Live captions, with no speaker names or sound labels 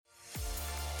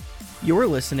You're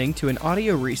listening to an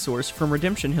audio resource from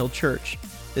Redemption Hill Church.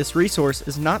 This resource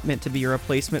is not meant to be a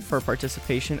replacement for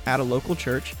participation at a local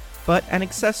church, but an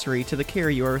accessory to the care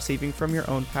you are receiving from your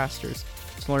own pastors.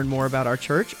 To learn more about our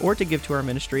church or to give to our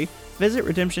ministry, visit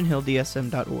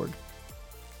redemptionhilldsm.org.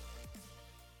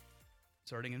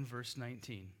 Starting in verse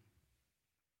 19.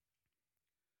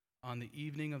 On the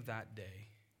evening of that day,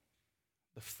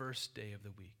 the first day of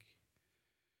the week,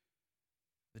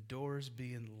 the doors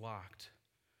being locked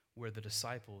where the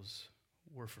disciples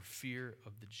were for fear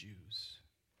of the Jews,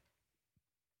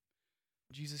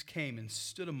 Jesus came and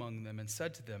stood among them and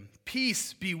said to them,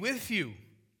 "Peace be with you."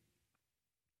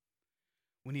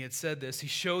 When he had said this, he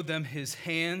showed them his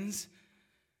hands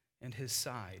and his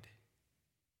side.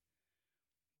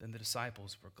 Then the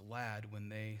disciples were glad when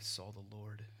they saw the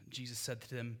Lord. Jesus said to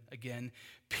them again,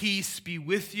 "Peace be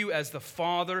with you. As the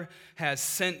Father has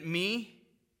sent me,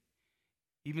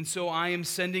 even so I am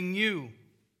sending you."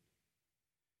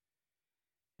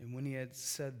 And when he had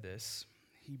said this,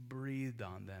 he breathed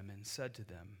on them and said to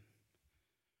them,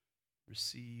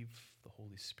 "Receive the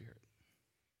Holy Spirit.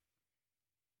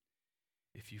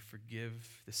 If you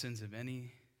forgive the sins of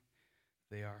any,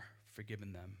 they are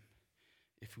forgiven them.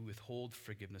 If you withhold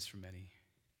forgiveness from any,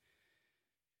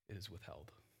 it is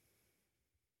withheld."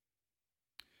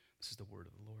 This is the word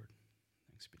of the Lord.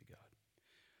 Thanks be to God.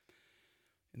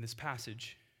 In this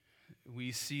passage,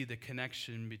 we see the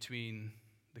connection between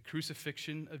the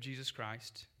crucifixion of Jesus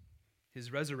Christ,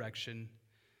 his resurrection,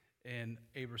 and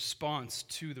a response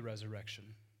to the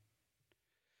resurrection.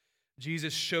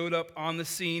 Jesus showed up on the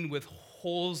scene with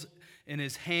holes in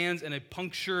his hands and a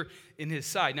puncture in his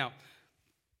side. Now,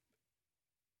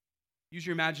 use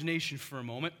your imagination for a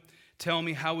moment. Tell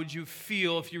me, how would you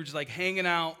feel if you were just like hanging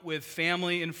out with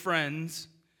family and friends,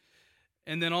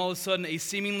 and then all of a sudden a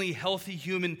seemingly healthy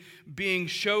human being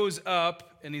shows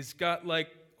up, and he's got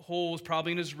like holes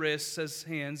probably in his wrists, his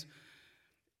hands,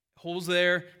 holes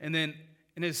there, and then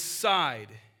in his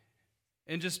side,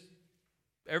 and just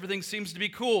everything seems to be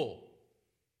cool.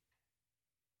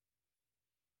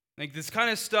 Like, this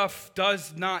kind of stuff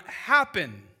does not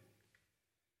happen.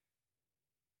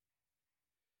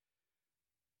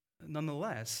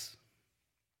 Nonetheless,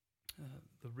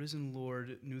 the risen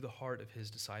Lord knew the heart of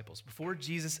his disciples. Before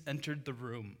Jesus entered the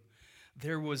room,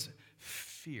 there was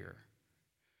fear.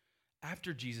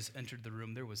 After Jesus entered the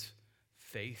room, there was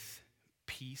faith,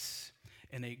 peace,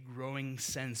 and a growing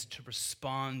sense to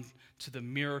respond to the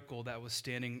miracle that was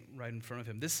standing right in front of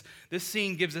him. This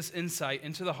scene gives us insight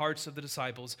into the hearts of the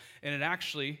disciples, and it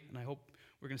actually, and I hope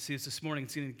we're going to see this morning,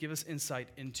 it's going to give us insight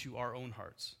into our own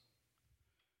hearts.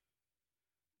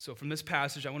 So from this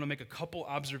passage, I want to make a couple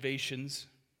observations,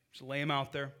 just lay them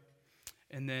out there,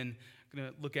 and then I'm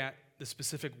going to look at the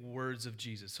specific words of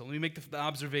Jesus. So let me make the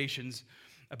observations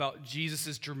about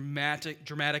Jesus'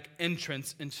 dramatic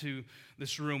entrance into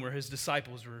this room where his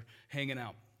disciples were hanging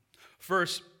out.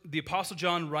 First, the Apostle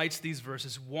John writes these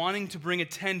verses wanting to bring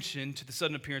attention to the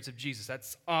sudden appearance of Jesus.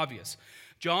 That's obvious.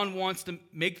 John wants to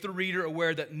make the reader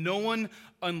aware that no one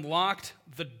unlocked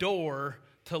the door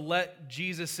to let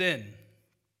Jesus in.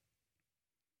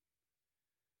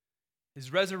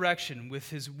 His resurrection,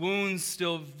 with his wounds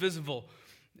still visible,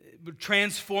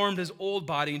 transformed his old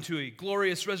body into a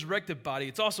glorious resurrected body.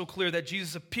 It's also clear that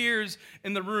Jesus appears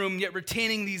in the room, yet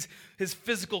retaining his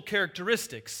physical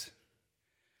characteristics.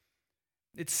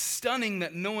 It's stunning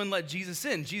that no one let Jesus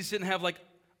in. Jesus didn't have like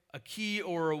a key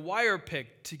or a wire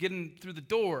pick to get in through the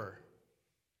door.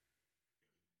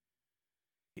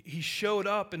 He showed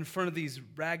up in front of these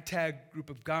ragtag group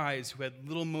of guys who had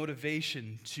little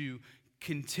motivation to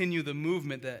continue the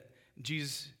movement that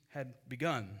Jesus had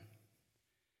begun.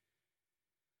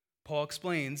 Paul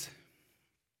explains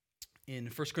in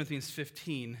 1 Corinthians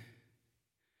 15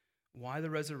 why the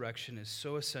resurrection is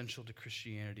so essential to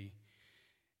Christianity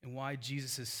and why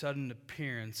Jesus' sudden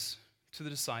appearance to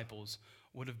the disciples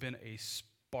would have been a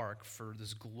spark for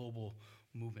this global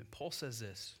movement. Paul says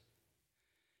this,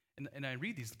 and I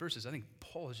read these verses, I think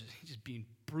Paul is just being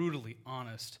brutally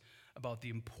honest about the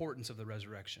importance of the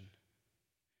resurrection.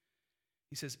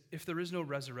 He says, if there is no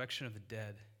resurrection of the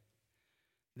dead,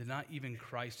 then not even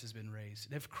Christ has been raised.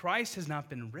 And if Christ has not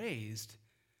been raised,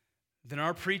 then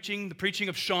our preaching, the preaching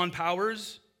of Sean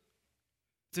Powers,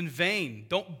 it's in vain.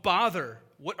 Don't bother.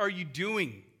 What are you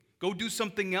doing? Go do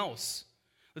something else.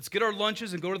 Let's get our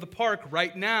lunches and go to the park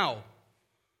right now.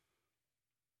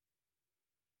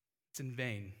 It's in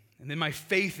vain. And then my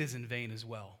faith is in vain as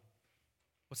well.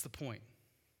 What's the point?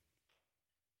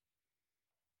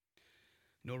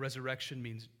 No resurrection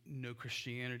means no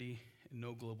Christianity and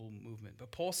no global movement.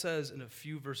 But Paul says in a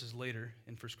few verses later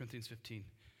in 1 Corinthians 15,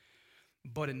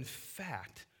 but in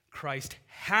fact, Christ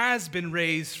has been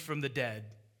raised from the dead.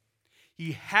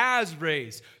 He has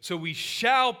raised. So we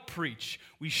shall preach.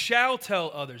 We shall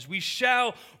tell others. We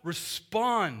shall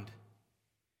respond.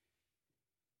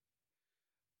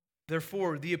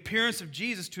 Therefore, the appearance of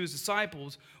Jesus to his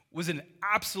disciples was an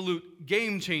absolute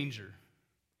game changer.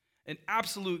 An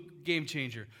absolute game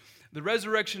changer. The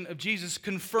resurrection of Jesus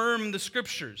confirmed the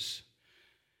scriptures.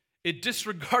 It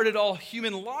disregarded all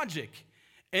human logic,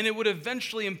 and it would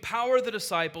eventually empower the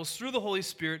disciples through the Holy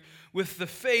Spirit with the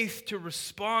faith to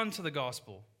respond to the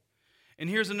gospel. And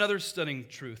here's another stunning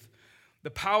truth.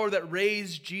 The power that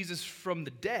raised Jesus from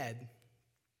the dead,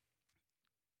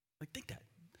 think that.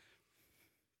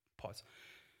 Pause.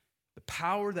 The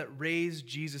power that raised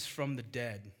Jesus from the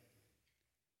dead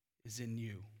is in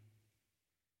you.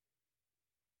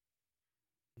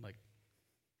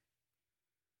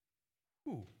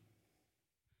 Ooh.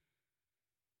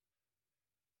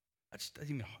 It's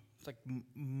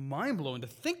mind-blowing to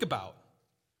think about.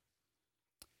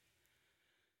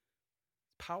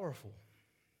 Powerful.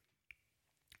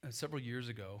 Several years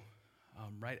ago,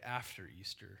 right after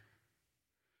Easter,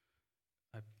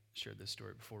 I've shared this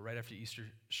story before. Right after Easter,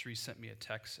 Shri sent me a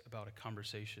text about a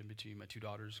conversation between my two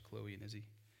daughters, Chloe and Izzy.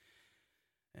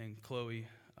 And Chloe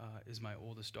is my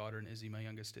oldest daughter, and Izzy, my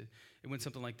youngest. It went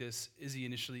something like this. Izzy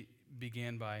initially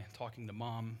began by talking to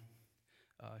Mom.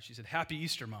 She said, "Happy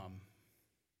Easter, Mom."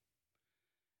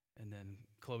 And then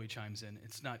Chloe chimes in,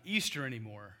 "It's not Easter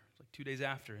anymore." It's like 2 days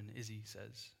after, and Izzy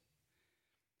says,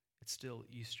 "It's still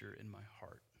Easter in my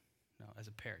heart." Now, as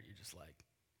a parent, you're just like,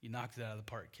 you knocked it out of the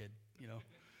park, kid.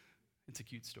 It's a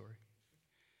cute story.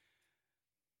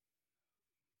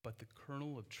 But the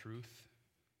kernel of truth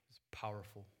is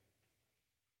powerful.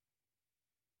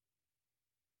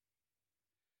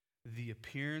 The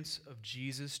appearance of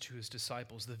Jesus to his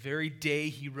disciples, the very day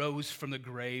he rose from the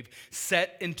grave,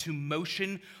 set into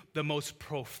motion the most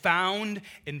profound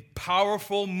and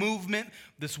powerful movement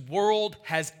this world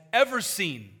has ever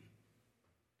seen.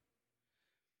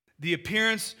 The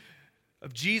appearance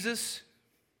of Jesus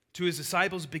to his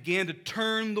disciples began to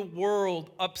turn the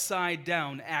world upside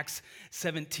down, Acts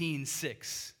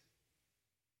 17:6.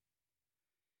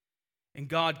 And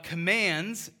God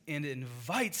commands and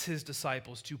invites his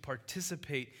disciples to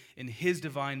participate in his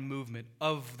divine movement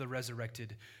of the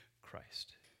resurrected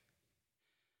Christ.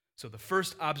 So the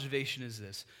first observation is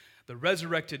this. The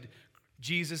resurrected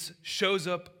Jesus shows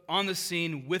up on the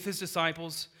scene with his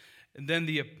disciples, and then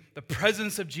the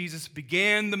presence of Jesus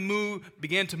began to move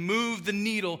the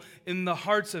needle in the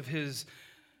hearts of his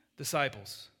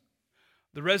disciples.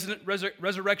 The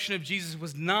resurrection of Jesus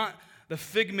was not the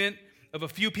figment of a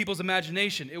few people's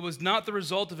imagination. It was not the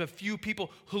result of a few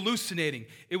people hallucinating.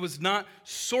 It was not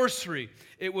sorcery.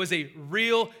 It was a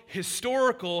real,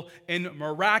 historical, and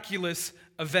miraculous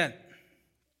event.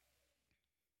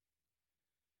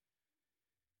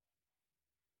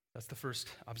 That's the first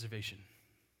observation.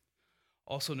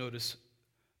 Also notice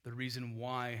the reason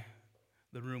why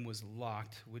the room was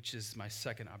locked, which is my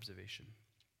second observation.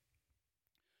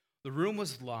 The room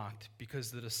was locked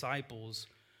because the disciples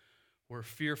were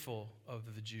fearful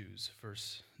of the Jews,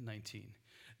 verse 19.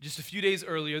 Just a few days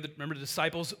earlier, remember, the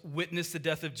disciples witnessed the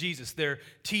death of Jesus. Their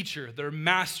teacher, their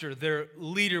master, their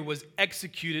leader was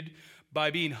executed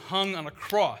by being hung on a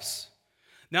cross.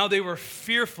 Now they were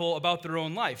fearful about their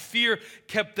own life. Fear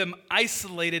kept them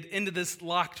isolated into this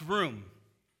locked room.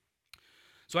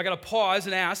 So I got to pause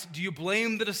and ask, do you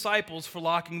blame the disciples for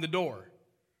locking the door?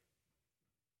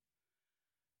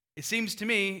 It seems to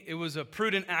me it was a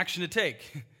prudent action to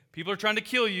take. People are trying to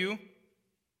kill you.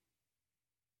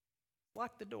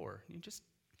 Lock the door. You just,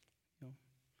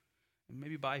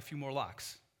 maybe buy a few more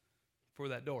locks for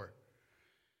that door.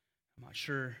 I'm not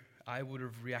sure I would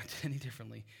have reacted any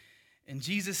differently. And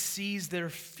Jesus sees their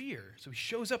fear. So he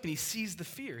shows up and he sees the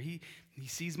fear. He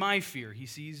sees my fear. He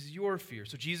sees your fear.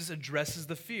 So Jesus addresses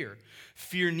the fear.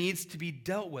 Fear needs to be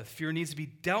dealt with. Fear needs to be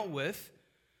dealt with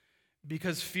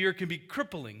because fear can be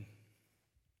crippling.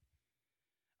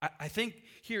 I think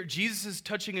here Jesus is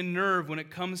touching a nerve when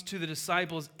it comes to the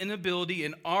disciples' inability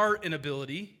and our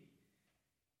inability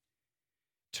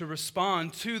to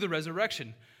respond to the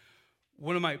resurrection.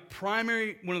 One of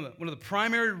the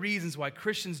primary reasons why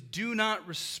Christians do not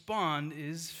respond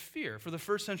is fear. For the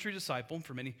first century disciple, and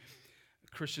for many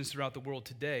Christians throughout the world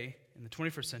today, in the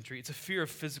 21st century, it's a fear of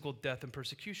physical death and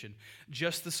persecution.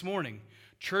 Just this morning,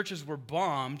 churches were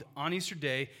bombed on Easter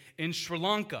Day in Sri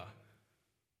Lanka.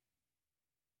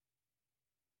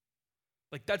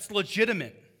 That's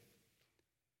legitimate.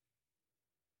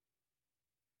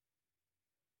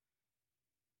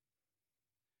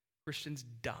 Christians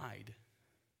died.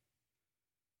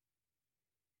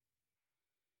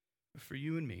 For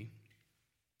you and me,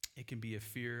 it can be a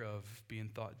fear of being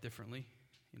thought differently,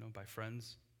 by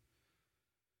friends,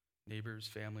 neighbors,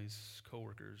 families,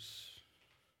 coworkers.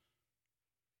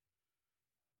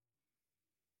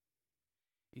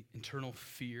 Internal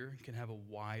fear can have a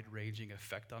wide-ranging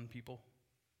effect on people.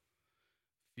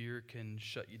 Fear can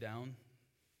shut you down.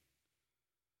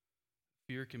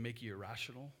 Fear can make you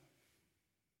irrational.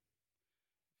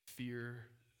 Fear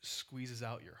squeezes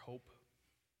out your hope.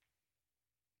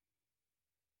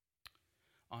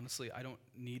 Honestly, I don't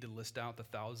need to list out the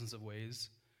thousands of ways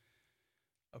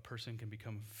a person can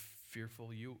become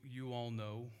fearful. You all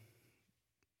know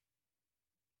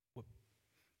what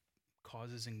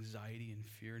causes anxiety and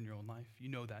fear in your own life. You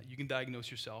know that. You can diagnose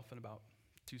yourself in about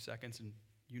 2 seconds, and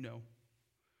you know.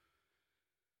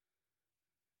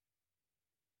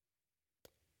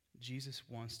 Jesus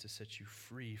wants to set you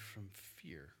free from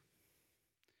fear.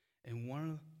 And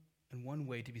one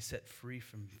way to be set free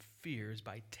from fear is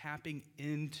by tapping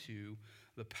into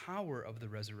the power of the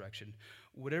resurrection.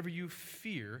 Whatever you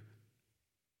fear,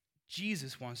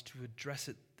 Jesus wants to address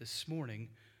it this morning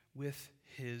with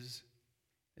his,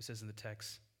 it says in the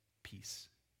text, peace.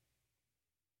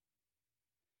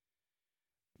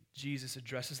 Jesus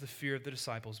addresses the fear of the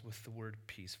disciples with the word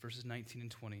peace. Verses 19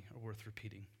 and 20 are worth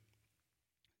repeating.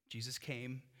 Jesus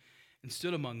came and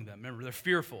stood among them. Remember, they're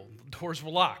fearful. The doors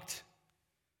were locked.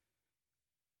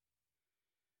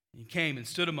 He came and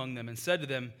stood among them and said to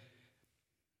them,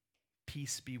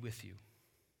 "Peace be with you."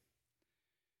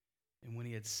 And when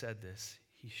he had said this,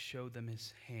 he showed them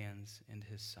his hands and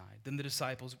his side. Then the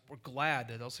disciples were glad.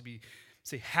 They'd also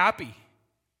say happy.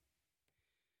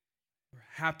 They were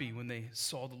happy when they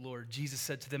saw the Lord. Jesus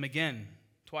said to them again,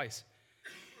 twice,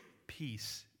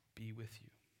 "Peace be with you."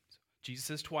 Jesus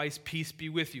says twice, "Peace be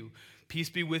with you." Peace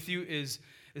be with you is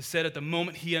said at the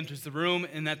moment he enters the room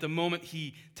and at the moment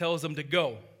he tells them to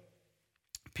go.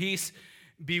 Peace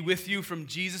be with you from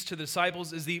Jesus to the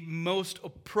disciples is the most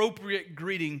appropriate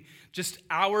greeting just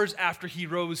hours after he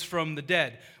rose from the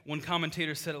dead. One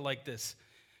commentator said it like this: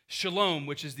 Shalom,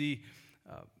 which is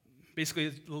basically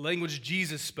the language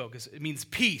Jesus spoke, it means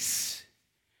peace,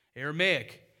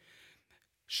 Aramaic.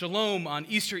 Shalom on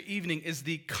Easter evening is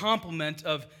the complement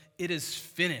of "it is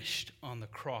finished" on the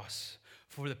cross.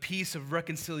 For the peace of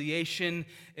reconciliation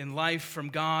and life from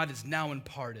God is now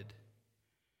imparted.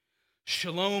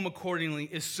 Shalom,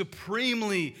 accordingly, is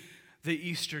supremely the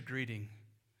Easter greeting.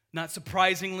 Not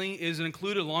surprisingly, is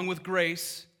included along with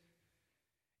grace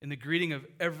in the greeting of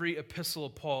every epistle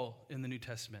of Paul in the New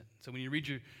Testament. So when you read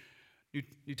your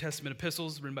New Testament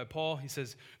epistles written by Paul, he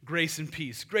says, grace and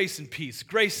peace, grace and peace,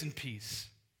 grace and peace.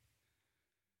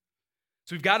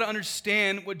 So we've got to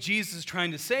understand what Jesus is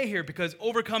trying to say here, because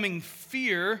overcoming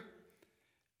fear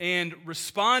and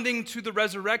responding to the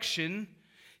resurrection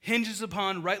hinges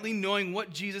upon rightly knowing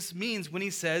what Jesus means when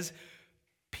he says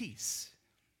peace.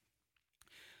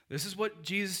 This is what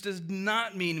Jesus does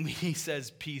not mean when he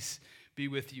says peace be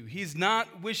with you. He's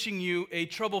not wishing you a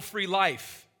trouble-free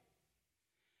life.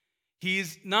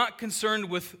 He's not concerned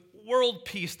with world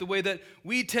peace the way that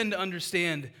we tend to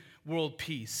understand world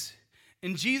peace.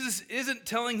 And Jesus isn't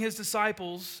telling his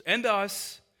disciples and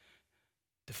us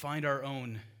to find our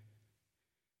own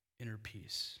inner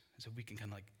peace. So we can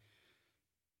kind of like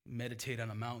meditate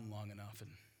on a mountain long enough and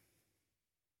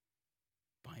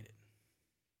find it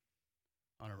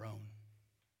on our own.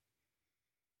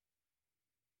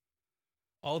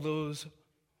 All those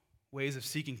ways of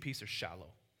seeking peace are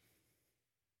shallow.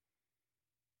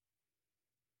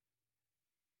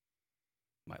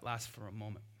 Might last for a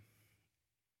moment,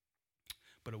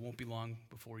 but it won't be long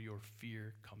before your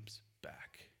fear comes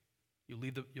back. You'll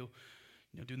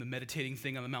do the meditating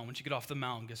thing on the mountain. Once you get off the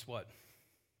mountain, guess what?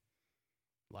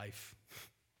 Life.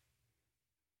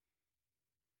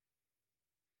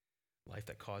 Life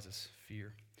that causes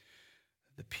fear.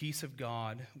 The peace of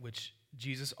God, which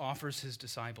Jesus offers his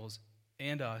disciples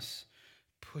and us,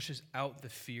 pushes out the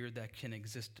fear that can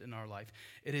exist in our life.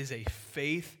 It is a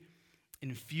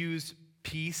faith-infused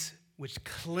peace which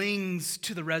clings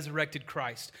to the resurrected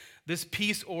Christ. This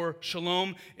peace, or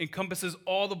shalom, encompasses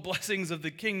all the blessings of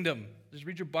the kingdom. Just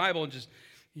read your Bible and just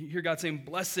hear God saying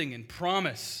blessing and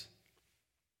promise.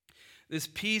 This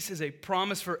peace is a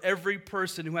promise for every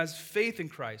person who has faith in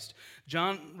Christ.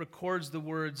 John records the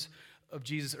words of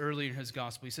Jesus early in his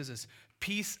gospel. He says this: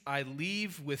 "Peace I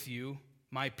leave with you,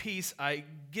 my peace I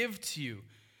give to you."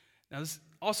 Now this is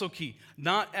also key.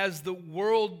 "Not as the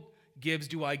world gives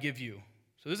do I give you."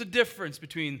 So there's a difference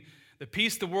between the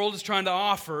peace the world is trying to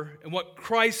offer and what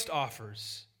Christ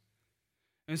offers.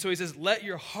 And so he says, "Let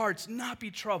your hearts not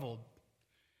be troubled,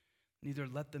 neither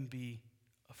let them be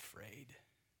afraid."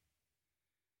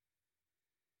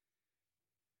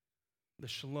 The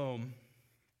shalom,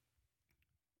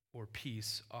 or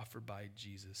peace, offered by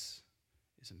Jesus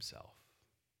is himself.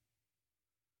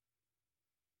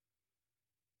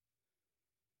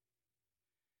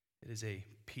 It is a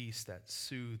peace that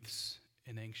soothes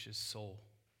an anxious soul.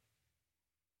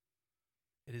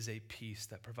 It is a peace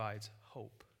that provides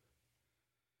hope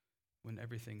when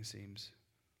everything seems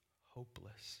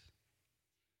hopeless.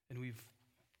 And we've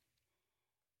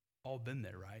all been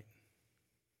there, right?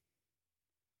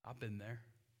 I've been there.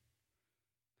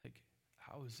 Like,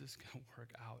 how is this going to work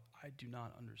out? I do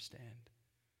not understand.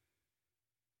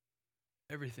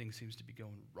 Everything seems to be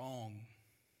going wrong.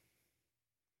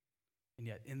 And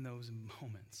yet, in those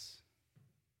moments,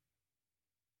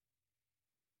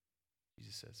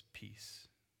 Jesus says, peace.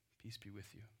 Peace be with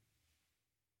you.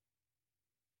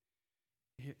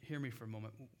 Hear me for a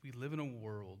moment. We live in a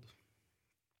world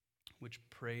which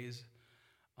preys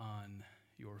on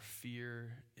your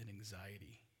fear and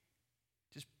anxiety.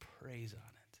 Just preys on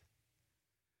it.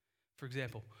 For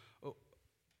example,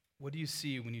 what do you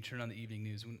see when you turn on the evening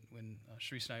news? When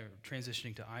Sharice and I were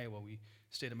transitioning to Iowa, we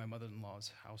stayed at my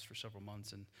mother-in-law's house for several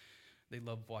months, and they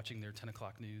love watching their 10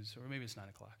 o'clock news, or maybe it's 9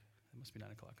 o'clock. It must be 9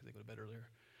 o'clock because they go to bed earlier.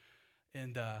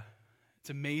 And it's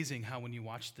amazing how when you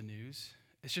watch the news,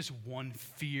 it's just one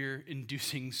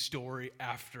fear-inducing story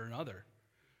after another.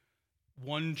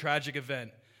 One tragic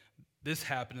event. This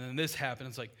happened, and then this happened.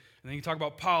 It's like, and then you talk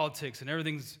about politics, and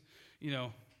everything's,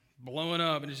 blowing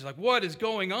up, and it's just like, what is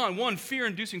going on? One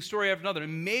fear-inducing story after another.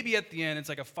 And maybe at the end, it's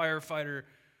like a firefighter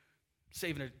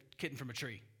saving a kitten from a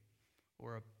tree,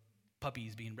 or a puppy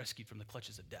is being rescued from the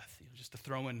clutches of death, just to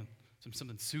throw in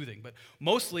something soothing. But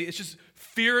mostly, it's just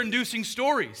fear-inducing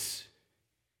stories.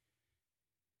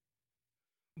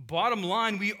 Bottom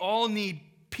line, we all need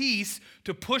peace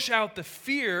to push out the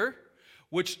fear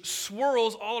which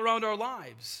swirls all around our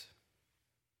lives.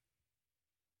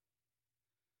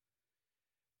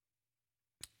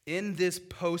 In this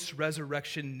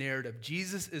post-resurrection narrative,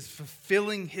 Jesus is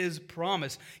fulfilling his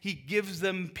promise. He gives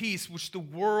them peace, which the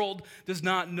world does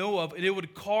not know of, and it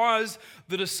would cause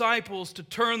the disciples to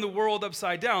turn the world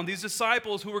upside down. These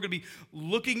disciples who are going to be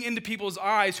looking into people's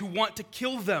eyes who want to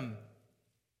kill them.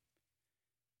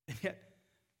 And yet,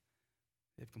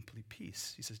 they have complete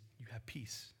peace. He says, you have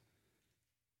peace.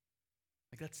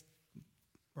 Like, that's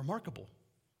remarkable.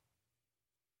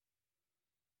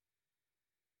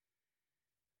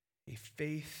 A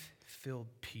faith-filled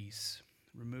peace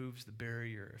removes the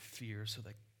barrier of fear so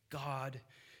that God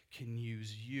can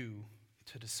use you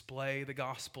to display the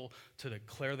gospel, to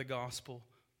declare the gospel,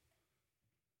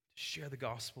 to share the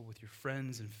gospel with your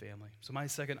friends and family. So my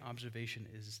second observation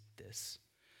is this.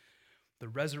 The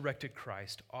resurrected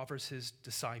Christ offers his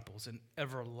disciples an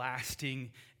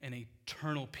everlasting and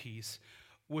eternal peace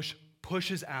which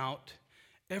pushes out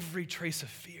every trace of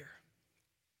fear.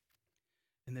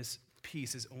 And this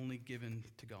peace is only given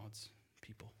to God's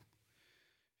people.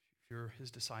 If you're his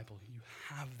disciple, you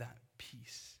have that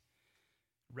peace.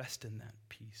 Rest in that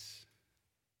peace.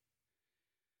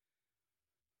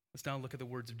 Let's now look at the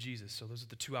words of Jesus. So those are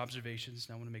the two observations.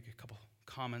 Now I want to make a couple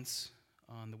comments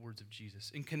on the words of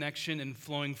Jesus. In connection and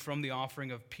flowing from the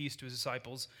offering of peace to his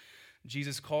disciples,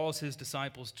 Jesus calls his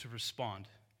disciples to respond.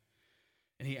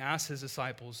 And he asks his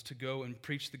disciples to go and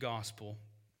preach the gospel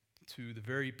to the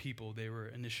very people they were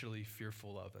initially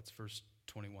fearful of. That's verse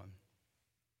 21.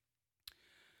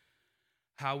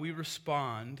 How we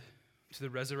respond to the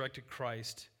resurrected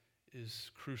Christ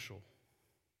is crucial.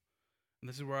 And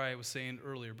this is where I was saying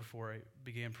earlier before I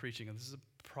began preaching. This is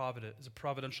a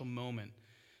providential moment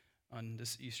on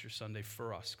this Easter Sunday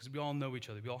for us, because we all know each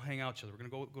other. We all hang out with each other. We're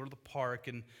going to go to the park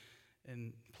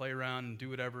and play around and do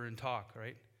whatever and talk,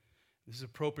 right? This is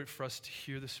appropriate for us to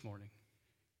hear this morning.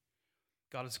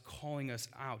 God is calling us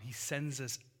out. He sends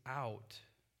us out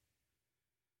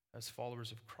as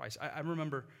followers of Christ. I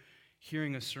remember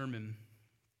hearing a sermon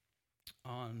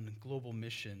on global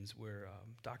missions where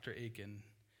Dr. Aiken,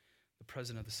 the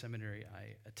president of the seminary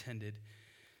I attended,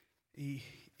 he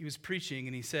was preaching,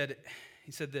 and he said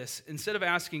this: instead of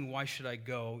asking, why should I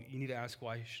go, you need to ask,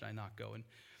 why should I not go? And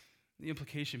the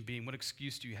implication being, what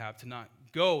excuse do you have to not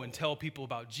go and tell people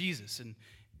about Jesus? And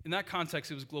in that context,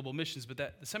 it was global missions, but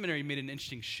the seminary made an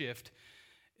interesting shift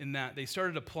in that they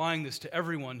started applying this to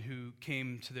everyone who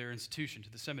came to their institution,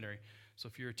 to the seminary. So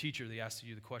if you're a teacher, they asked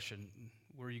you the question,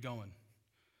 where are you going?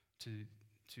 To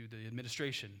the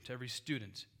administration, to every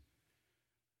student.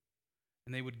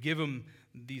 And they would give them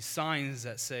these signs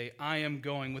that say, I am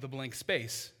going, with a blank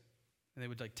space. And they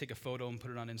would take a photo and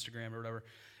put it on Instagram or whatever.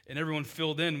 And everyone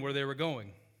filled in where they were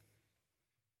going.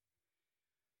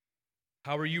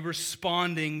 How are you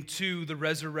responding to the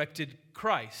resurrected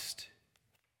Christ?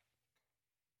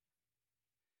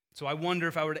 So I wonder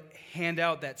if I were to hand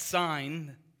out that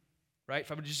sign, right?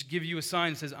 If I would just give you a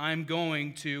sign that says, I'm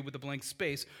going to, with a blank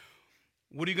space,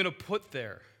 what are you going to put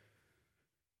there?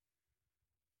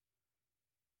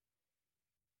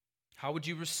 How would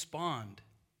you respond?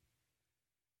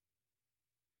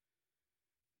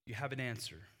 You have an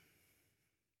answer.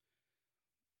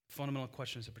 Fundamental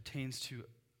question as it pertains to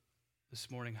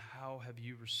this morning, how have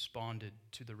you responded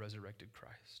to the resurrected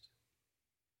Christ?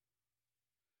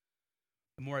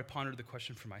 The more I pondered the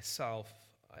question for myself,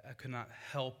 I could not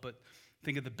help but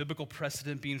think of the biblical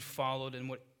precedent being followed and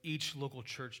what each local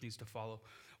church needs to follow.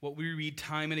 What we read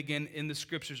time and again in the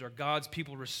scriptures are God's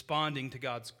people responding to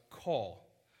God's call.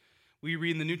 We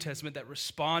read in the New Testament that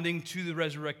responding to the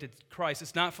resurrected Christ,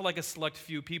 it's not for like a select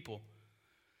few people.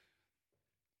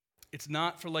 It's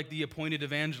not for like the appointed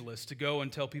evangelists to go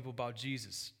and tell people about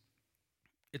Jesus.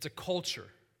 It's a culture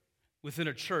within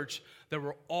a church that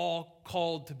we're all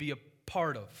called to be a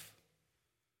part of.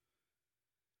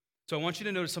 So I want you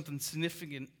to notice something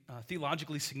significant,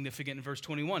 theologically significant in verse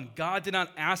 21. God did not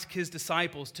ask his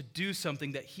disciples to do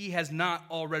something that he has not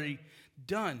already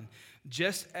done.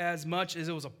 Just as much as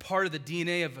it was a part of the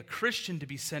DNA of a Christian to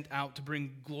be sent out to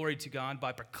bring glory to God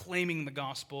by proclaiming the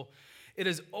gospel, it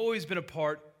has always been a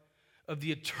part of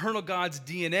the eternal God's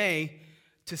DNA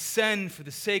to send for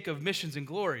the sake of missions and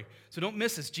glory. So don't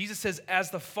miss this. Jesus says,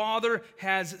 as the Father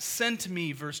has sent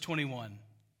me, verse 21.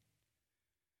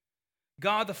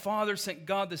 God the Father sent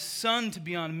God the Son to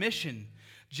be on mission.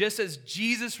 Just as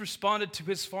Jesus responded to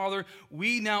his Father,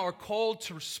 we now are called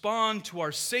to respond to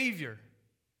our Savior.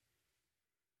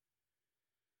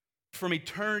 From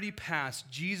eternity past,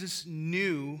 Jesus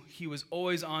knew he was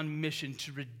always on mission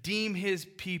to redeem his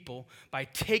people by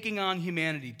taking on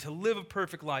humanity, to live a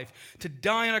perfect life, to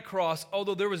die on a cross,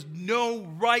 although there was no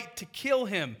right to kill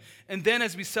him. And then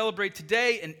as we celebrate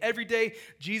today and every day,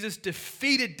 Jesus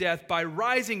defeated death by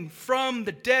rising from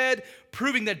the dead,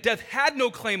 proving that death had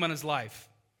no claim on his life.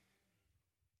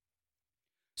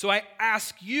 So I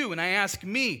ask you and I ask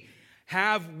me,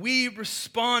 have we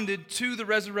responded to the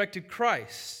resurrected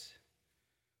Christ?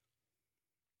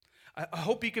 I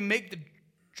hope you can make the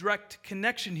direct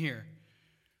connection here.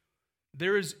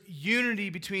 There is unity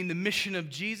between the mission of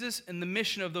Jesus and the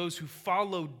mission of those who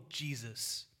followed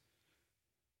Jesus.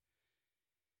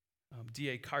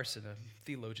 D.A. Carson, a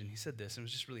theologian, he said this, and it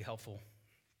was just really helpful.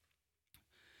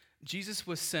 Jesus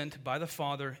was sent by the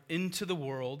Father into the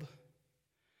world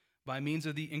by means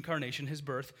of the incarnation, his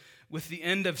birth, with the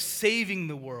end of saving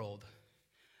the world.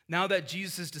 Now that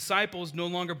Jesus' disciples no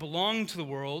longer belong to the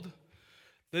world,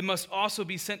 they must also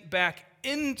be sent back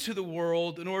into the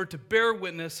world in order to bear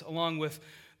witness along with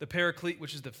the Paraclete,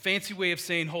 which is the fancy way of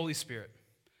saying Holy Spirit.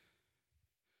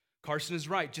 Carson is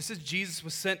right. Just as Jesus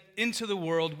was sent into the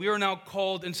world, we are now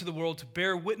called into the world to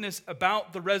bear witness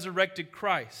about the resurrected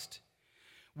Christ.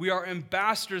 We are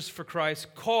ambassadors for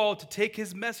Christ, called to take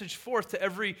his message forth to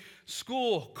every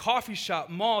school, coffee shop,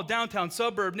 mall, downtown,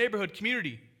 suburb, neighborhood,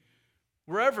 community,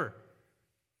 wherever.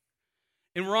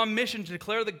 And we're on mission to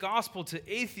declare the gospel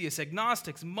to atheists,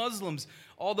 agnostics, Muslims,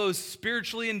 all those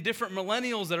spiritually indifferent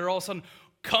millennials that are all of a sudden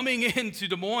coming into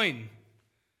Des Moines.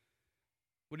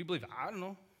 What do you believe? I don't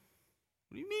know. What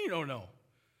do you mean you don't know?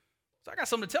 So I got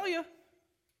something to tell you.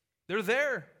 They're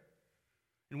there,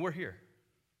 and we're here.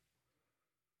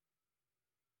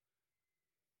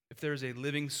 If there is a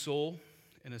living soul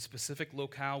in a specific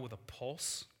locale with a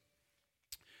pulse,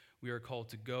 we are called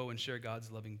to go and share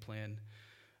God's loving plan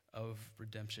of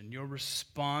redemption. Your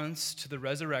response to the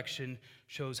resurrection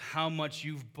shows how much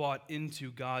you've bought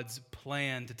into God's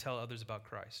plan to tell others about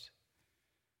Christ.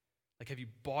 Like, have you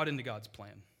bought into God's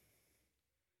plan?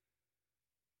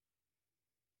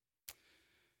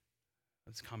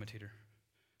 This commentator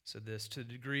said this: to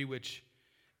the degree which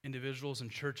individuals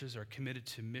and churches are committed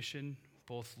to mission,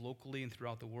 both locally and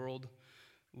throughout the world,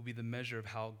 will be the measure of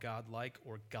how godlike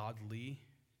or godly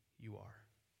you are.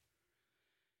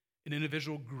 An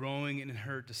individual growing in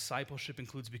her discipleship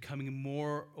includes becoming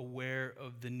more aware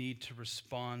of the need to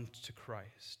respond to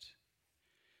Christ.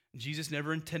 Jesus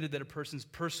never intended that a person's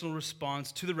personal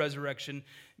response to the resurrection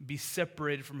be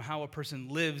separated from how a person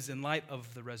lives in light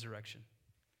of the resurrection.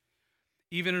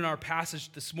 Even in our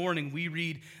passage this morning, we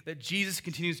read that Jesus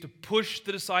continues to push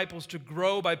the disciples to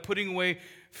grow by putting away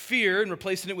fear and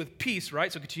replacing it with peace,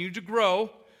 right? So continue to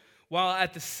grow, while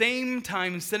at the same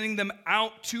time sending them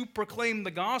out to proclaim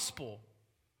the gospel.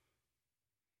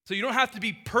 So you don't have to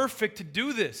be perfect to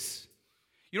do this.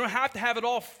 You don't have to have it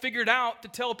all figured out to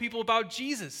tell people about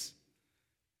Jesus.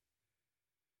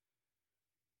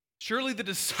 Surely the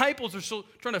disciples are still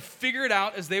trying to figure it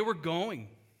out as they were going.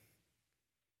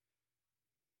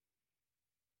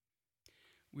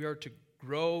 We are to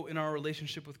grow in our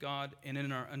relationship with God and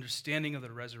in our understanding of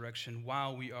the resurrection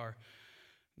while we are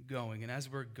going. And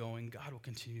as we're going, God will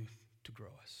continue to grow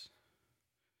us.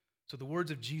 So the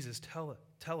words of Jesus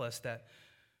tell us that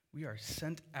we are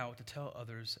sent out to tell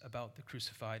others about the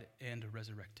crucified and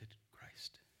resurrected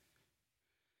Christ.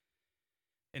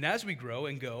 And as we grow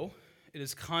and go, it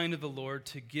is kind of the Lord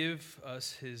to give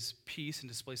us his peace and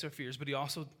displace our fears, but he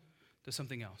also does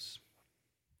something else.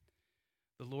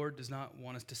 The Lord does not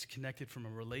want us disconnected from a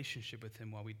relationship with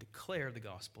him while we declare the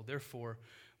gospel. Therefore,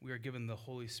 we are given the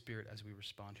Holy Spirit as we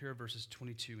respond. Here are verses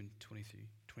 22 and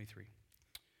 23.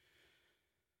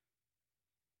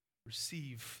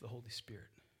 Receive the Holy Spirit.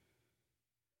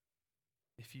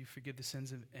 If you forgive the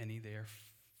sins of any, they are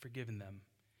forgiven them.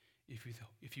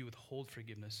 If you withhold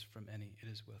forgiveness from any, it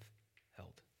is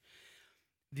withheld.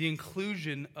 The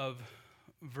inclusion of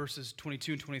verses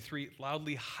 22 and 23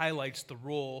 loudly highlights the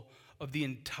role of the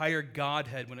entire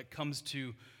Godhead when it comes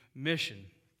to mission.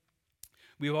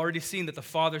 We have already seen that the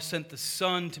Father sent the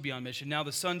Son to be on mission. Now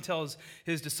the Son tells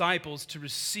his disciples to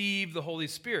receive the Holy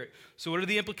Spirit. So what are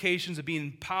the implications of being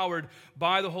empowered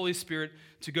by the Holy Spirit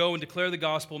to go and declare the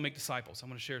gospel and make disciples? I'm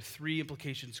going to share 3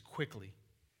 implications quickly.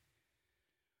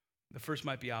 The first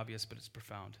might be obvious, but it's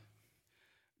profound.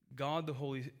 God, the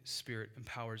Holy Spirit,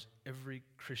 empowers every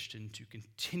Christian to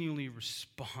continually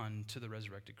respond to the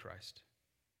resurrected Christ.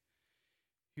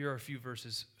 Here are a few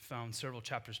verses found several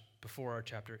chapters before our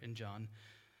chapter in John.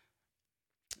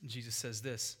 Jesus says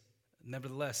this,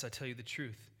 "Nevertheless, I tell you the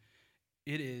truth.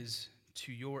 It is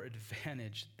to your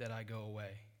advantage that I go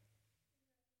away.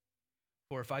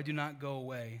 For if I do not go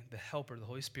away, the Helper, the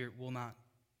Holy Spirit, will not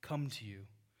come to you.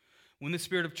 When the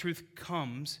Spirit of truth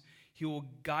comes, he will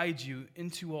guide you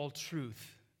into all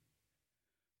truth.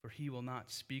 For he will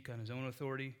not speak on his own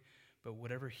authority, but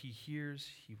whatever he hears,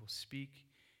 he will speak,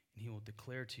 and he will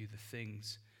declare to you the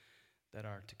things that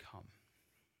are to come."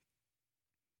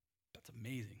 That's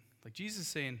amazing. Like Jesus is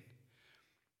saying,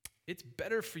 it's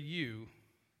better for you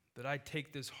that I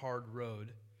take this hard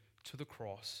road to the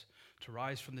cross, to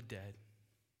rise from the dead,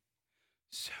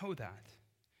 so that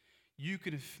you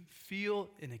can feel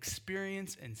and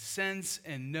experience and sense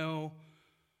and know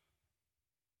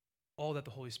all that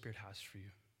the Holy Spirit has for you.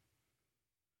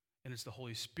 And it's the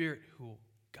Holy Spirit who will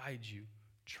guide you,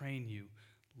 train you,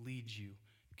 lead you,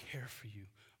 care for you,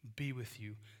 be with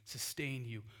you, sustain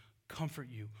you, comfort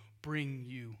you, bring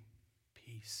you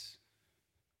peace.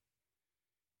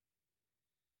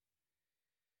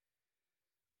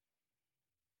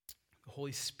 The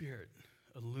Holy Spirit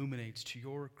illuminates to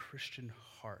your Christian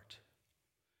heart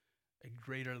a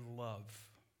greater love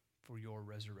for your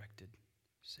resurrected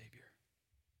Savior.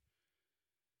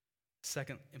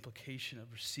 Second implication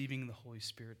of receiving the Holy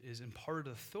Spirit is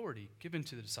imparted authority given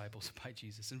to the disciples by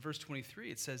Jesus. In verse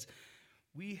 23, it says,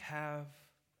 we have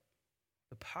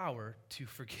the power to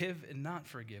forgive and not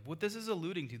forgive. What this is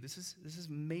alluding to, this is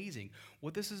amazing.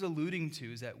 What this is alluding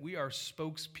to is that we are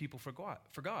spokespeople for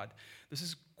God. This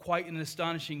is quite an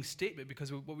astonishing statement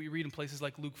because of what we read in places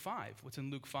like Luke 5. What's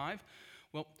in Luke 5?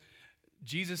 Well,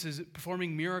 Jesus is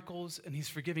performing miracles and he's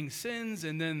forgiving sins,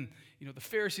 and then the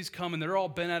Pharisees come and they're all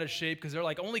bent out of shape because they're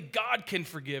like, only God can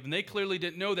forgive, and they clearly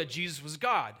didn't know that Jesus was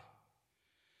God.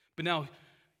 But now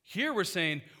here we're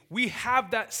saying we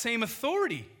have that same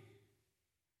authority.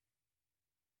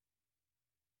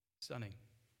 Stunning.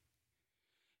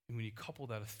 And when you couple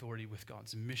that authority with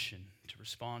God's mission to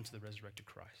respond to the resurrected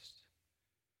Christ,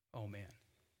 oh man.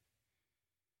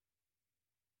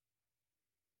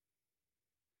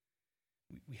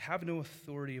 We have no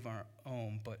authority of our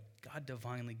own, but God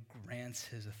divinely grants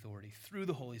his authority through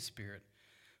the Holy Spirit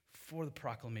for the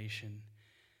proclamation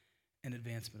and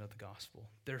advancement of the gospel.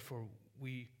 Therefore,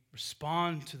 we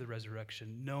respond to the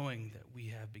resurrection knowing that we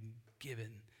have been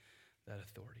given that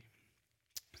authority.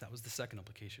 That was the second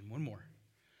implication. One more.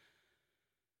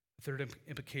 The third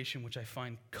implication, which I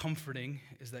find comforting,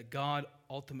 is that God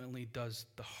ultimately does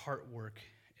the heart work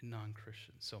in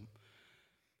non-Christians. So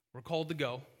we're called to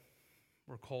go.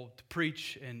 We're called to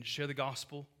preach and share the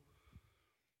gospel.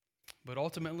 But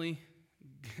ultimately,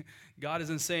 God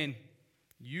isn't saying,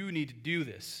 you need to do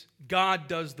this. God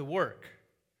does the work.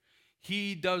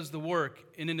 He does the work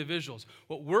in individuals.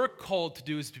 What we're called to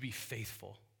do is to be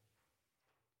faithful.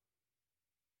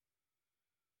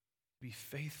 Be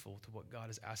faithful to what God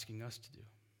is asking us to do.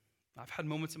 I've had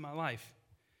moments in my life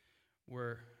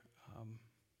where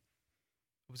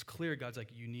it was clear God's like,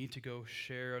 you need to go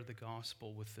share the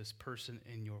gospel with this person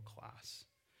in your class.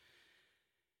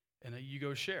 And you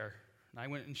go share. And I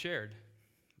went and shared.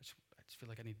 I just feel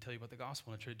like I need to tell you about the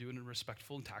gospel, and I try to do it in a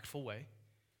respectful and tactful way.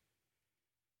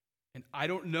 And I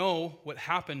don't know what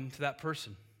happened to that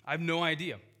person. I have no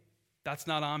idea. That's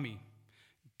not on me.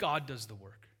 God does the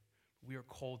work. We are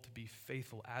called to be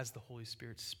faithful as the Holy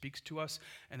Spirit speaks to us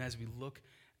and as we look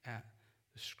at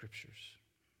the Scriptures.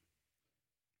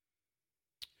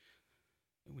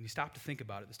 When you stop to think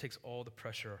about it, this takes all the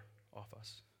pressure off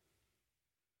us.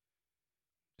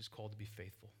 It's called to be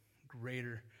faithful.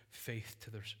 Greater faith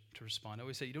to respond. I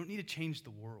always say you don't need to change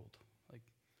the world.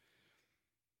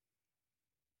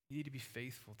 You need to be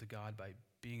faithful to God by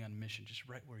being on mission, just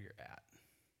right where you're at.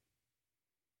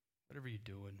 Whatever you're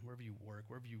doing, wherever you work,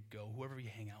 wherever you go, whoever you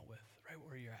hang out with, right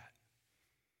where you're at.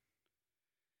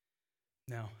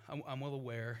 Now, I'm well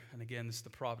aware, and again, this is the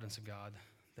providence of God,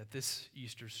 that this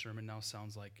Easter sermon now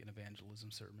sounds like an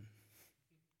evangelism sermon.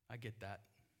 I get that.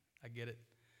 I get it.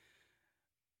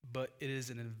 But it is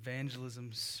an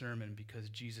evangelism sermon because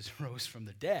Jesus rose from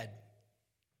the dead.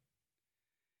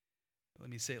 Let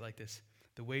me say it like this.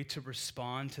 The way to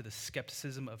respond to the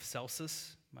skepticism of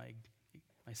Celsus, my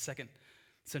second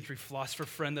century philosopher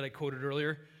friend that I quoted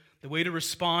earlier, the way to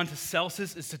respond to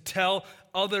Celsus is to tell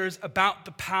others about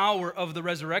the power of the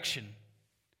resurrection.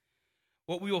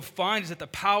 What we will find is that the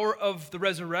power of the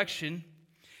resurrection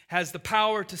has the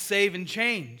power to save and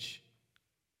change.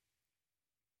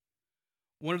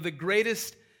 One of the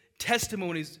greatest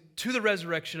testimonies to the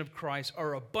resurrection of Christ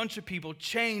are a bunch of people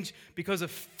changed because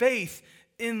of faith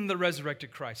in the resurrected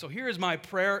Christ. So here is my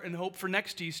prayer and hope for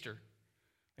next Easter.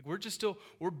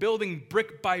 We're building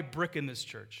brick by brick in this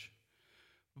church.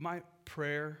 My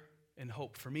prayer and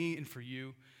hope for me and for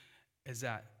you is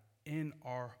that in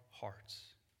our hearts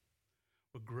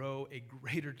will grow a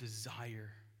greater desire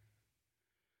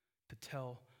to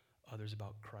tell others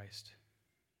about Christ,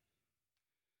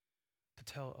 to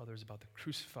tell others about the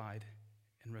crucified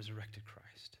and resurrected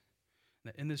Christ.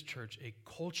 And that in this church, a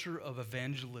culture of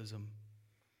evangelism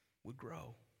would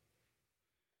grow.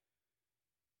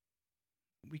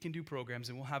 We can do programs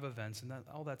and we'll have events and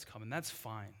all that's coming. That's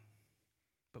fine.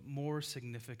 But more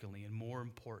significantly and more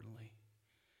importantly,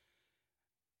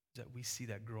 is that we see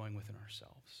that growing within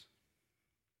ourselves.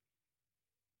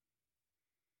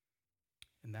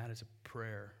 And that is a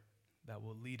prayer that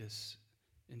will lead us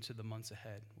into the months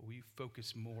ahead, where we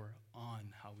focus more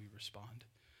on how we respond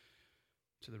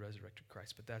to the resurrected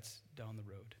Christ. But that's down the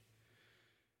road.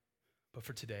 But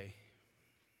for today,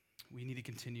 we need to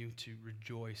continue to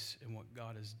rejoice in what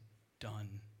God has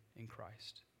done in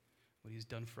Christ, what he's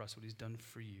done for us, what he's done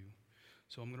for you.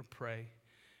 So I'm going to pray,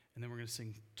 and then we're going to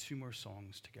sing 2 more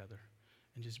songs together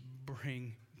and just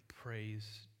bring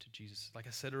praise to Jesus. Like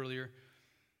I said earlier,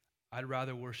 I'd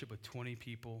rather worship with 20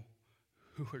 people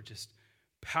who are just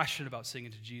passionate about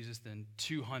singing to Jesus than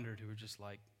 200 who are just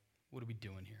like, what are we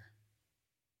doing here?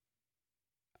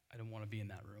 I don't want to be in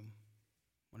that room.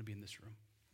 I want to be in this room.